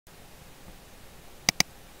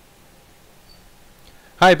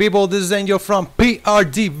Hi people, this is Angel from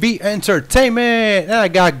PRDV Entertainment, and I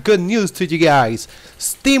got good news to you guys.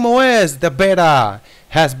 SteamOS, the beta,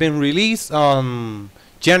 has been released on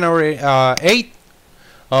January 8th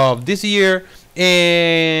of this year,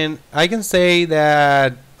 and I can say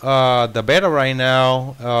that the beta right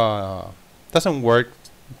now doesn't work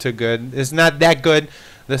too good. It's not that good,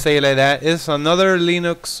 let's say it like that. It's another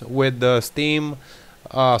Linux with the Steam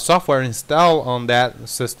software installed on that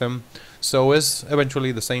system. So it's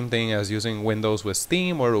eventually the same thing as using Windows with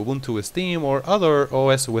Steam or Ubuntu with Steam or other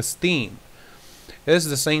OS with Steam. It's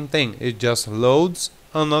the same thing. It just loads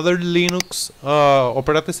another Linux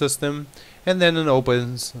operating system and then it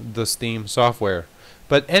opens the Steam software.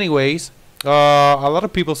 But anyways, a lot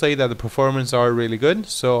of people say that the performance are really good,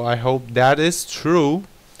 so I hope that is true.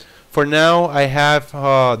 For now, I have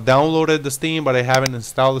downloaded the Steam, but I haven't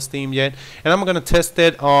installed the Steam yet, and I'm gonna test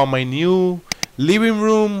it on my new living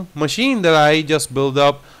room machine that I just built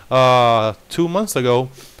up 2 months ago,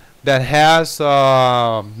 that has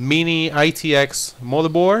mini ITX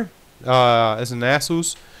motherboard. It's an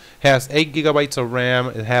Asus, has 8 gigabytes of RAM.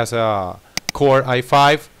 It has a Core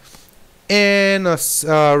i5 and a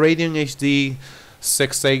Radeon HD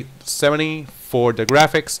 6870 for the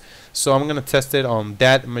graphics. So I'm gonna test it on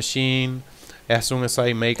that machine as soon as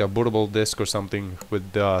I make a bootable disk or something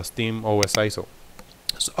with the Steam OS ISO.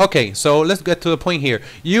 Okay, so let's get to the point here.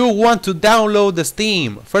 You want to download the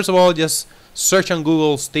Steam. First of all, just search on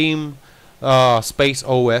Google Steam space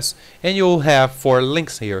OS, and you'll have 4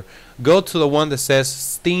 links here. Go to the one that says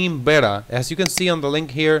Steam Beta. As you can see on the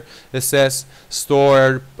link here, it says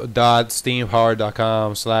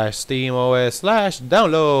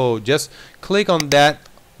store.steampower.com/steamos/download. Just click on that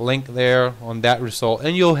link there, on that result,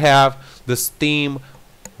 and you'll have the Steam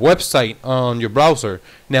website on your browser.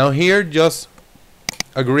 Now here, just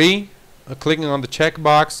agree, clicking on the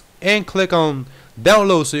checkbox, and click on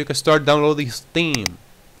download so you can start downloading Steam.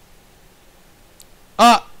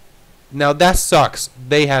 Now that sucks.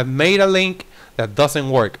 They have made a link that doesn't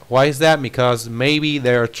work. Why is that? Because maybe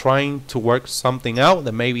they're trying to work something out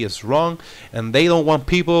that maybe is wrong, and they don't want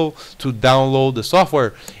people to download the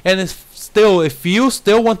software. And if you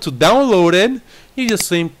still want to download it, you just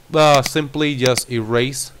simply just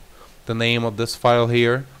erase the name of this file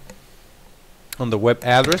here on the web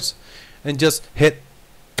address and just hit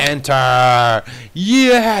enter.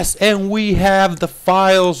 Yes, and we have the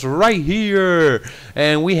files right here,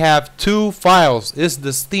 and we have 2 files. It's the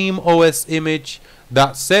SteamOS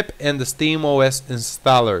image.zip and the SteamOS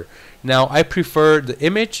installer. Now I prefer the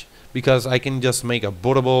image because I can just make a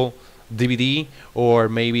bootable DVD or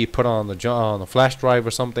maybe put on a flash drive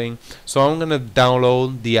or something. So I'm gonna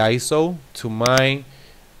download the ISO to my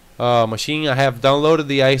machine. I have downloaded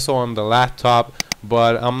the ISO on the laptop,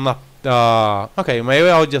 but I'm not okay, maybe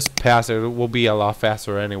I'll just pass it. It will be a lot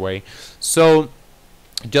faster anyway. So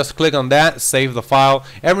just click on that, save the file,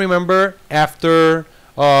 and remember, after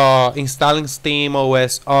installing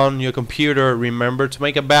SteamOS on your computer, remember to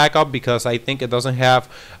make a backup, because I think it doesn't have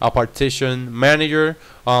a partition manager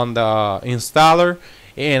on the installer,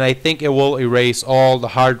 and I think it will erase all the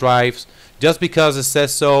hard drives just because it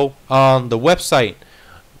says so on the website.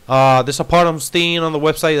 There's a part of Steam on the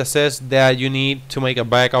website that says that you need to make a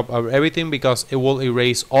backup of everything because it will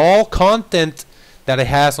erase all content that it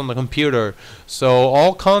has on the computer. So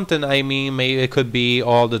all content, I mean, maybe it could be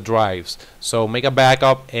all the drives. So make a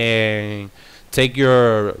backup and take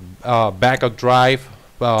your backup drive,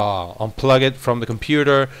 unplug it from the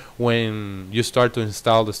computer when you start to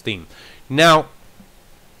install the Steam. Now,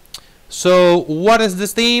 so what is the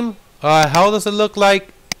Steam? How does it look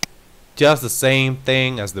like? Just the same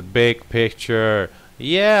thing as the big picture.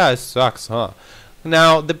 Yeah, it sucks, huh?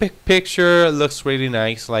 Now the big picture looks really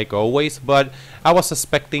nice like always, but I was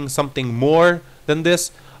expecting something more than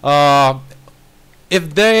this.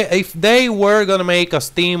 If they were gonna make a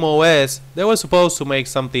Steam OS, they were supposed to make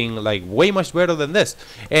something like way much better than this.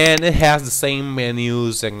 And it has the same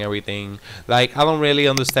menus and everything. Like, I don't really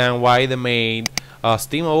understand why they made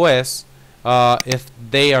Steam OS if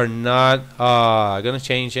they are not gonna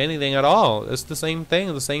change anything at all. It's the same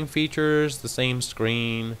thing, the same features, the same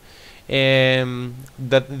screen. And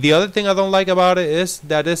the other thing I don't like about it is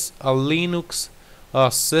that it's a Linux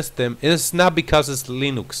system. It's not because it's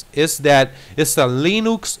Linux, it's that it's a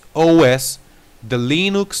Linux OS. The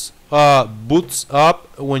Linux boots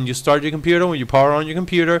up when you start your computer, when you power on your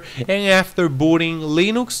computer, and after booting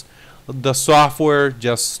Linux, the software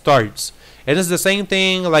just starts. And it's the same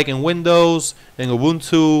thing like in Windows and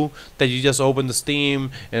Ubuntu, that you just open the Steam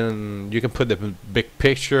and you can put the big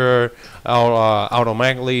picture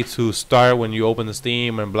automatically to start when you open the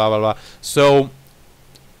Steam and blah blah blah. So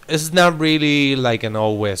it's not really like an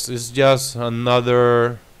OS. It's just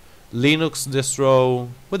another Linux distro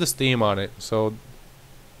with a Steam on it. So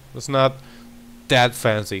it's not that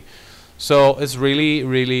fancy. So it's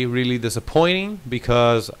really disappointing,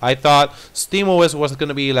 because I thought SteamOS was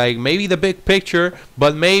gonna be like maybe the big picture,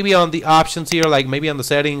 but maybe on the options here, like maybe on the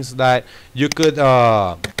settings, that you could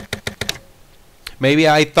maybe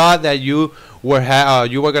I thought that you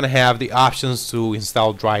were gonna have the options to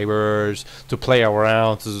install drivers, to play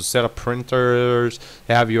around, to set up printers,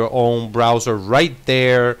 have your own browser right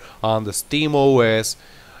there on the SteamOS,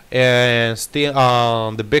 and still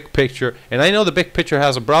on the big picture. And I know the big picture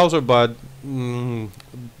has a browser, but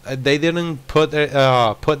they didn't put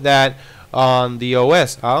that on the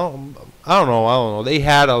OS. I don't know. They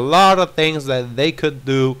had a lot of things that they could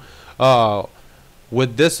do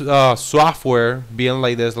with this software being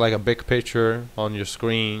like this, like a big picture on your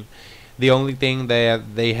screen. The only thing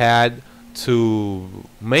that they had to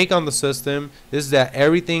make on the system is that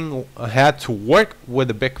everything had to work with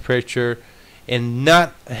the big picture, and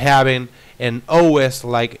not having an OS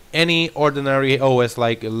like any ordinary OS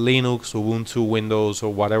like Linux, Ubuntu, Windows,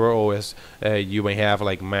 or whatever OS you may have,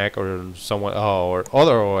 like Mac or someone or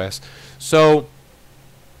other OS. So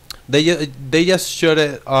they just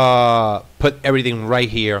should put everything right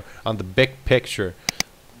here on the big picture,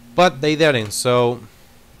 but they didn't. So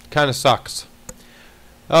kind of sucks.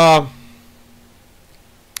 The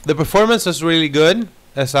performance is really good,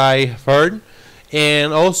 as I heard.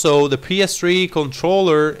 And also the PS3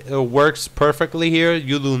 controller works perfectly here.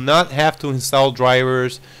 You do not have to install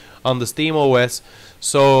drivers on the SteamOS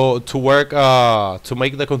so to work to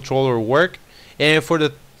make the controller work. And for the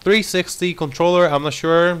 360 controller, I'm not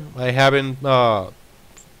sure. I haven't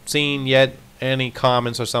seen yet any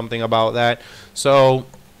comments or something about that. So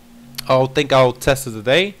I'll test it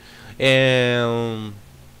today, and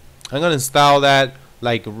I'm gonna install that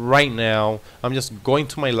like right now. I'm just going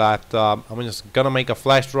to my laptop. I'm just gonna make a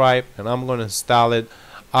flash drive, and I'm gonna install it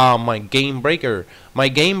on my Game Breaker. My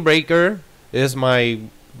Game Breaker is my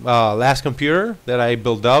last computer that I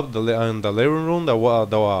built up in the living room, the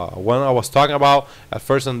one I was talking about at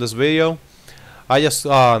first in this video. I just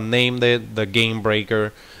named it the Game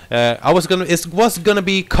Breaker. It was gonna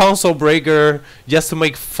be Console Breaker, just to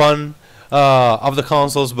make fun of the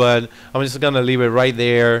consoles, but I'm just gonna leave it right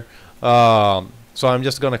there. So I'm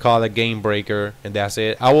just gonna call it Game Breaker, and that's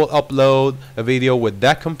it. I will upload a video with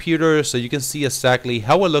that computer so you can see exactly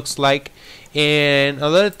how it looks like. And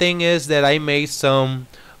another thing is that I made some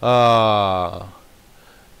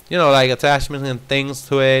you know, like attachments and things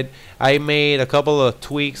to it. I made a couple of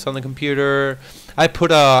tweaks on the computer. I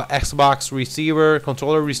put a Xbox receiver,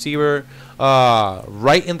 controller receiver,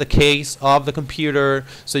 right in the case of the computer,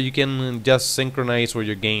 so you can just synchronize with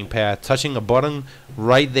your gamepad, touching a button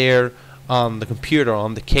right there on the computer,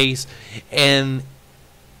 on the case, and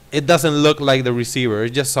it doesn't look like the receiver.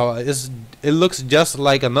 It looks just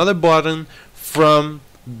like another button from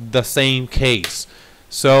the same case.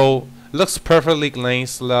 So it looks perfectly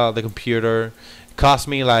nice. The computer cost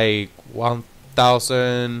me like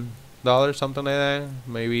 $1,000, something like that,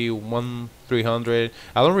 maybe $300.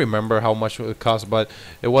 I don't remember how much it cost, but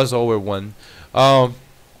it was over one.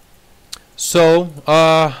 So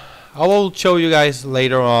I will show you guys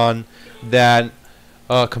later on that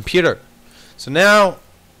computer. So now,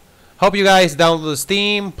 hope you guys download the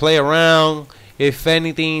Steam, play around. If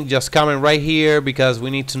anything, just comment right here, because we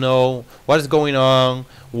need to know what is going on,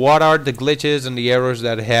 what are the glitches and the errors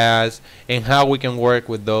that it has, and how we can work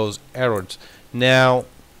with those errors. Now,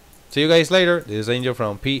 see you guys later. This is Angel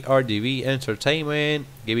from PRDV Entertainment,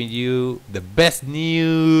 giving you the best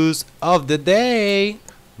news of the day.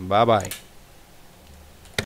 Bye bye.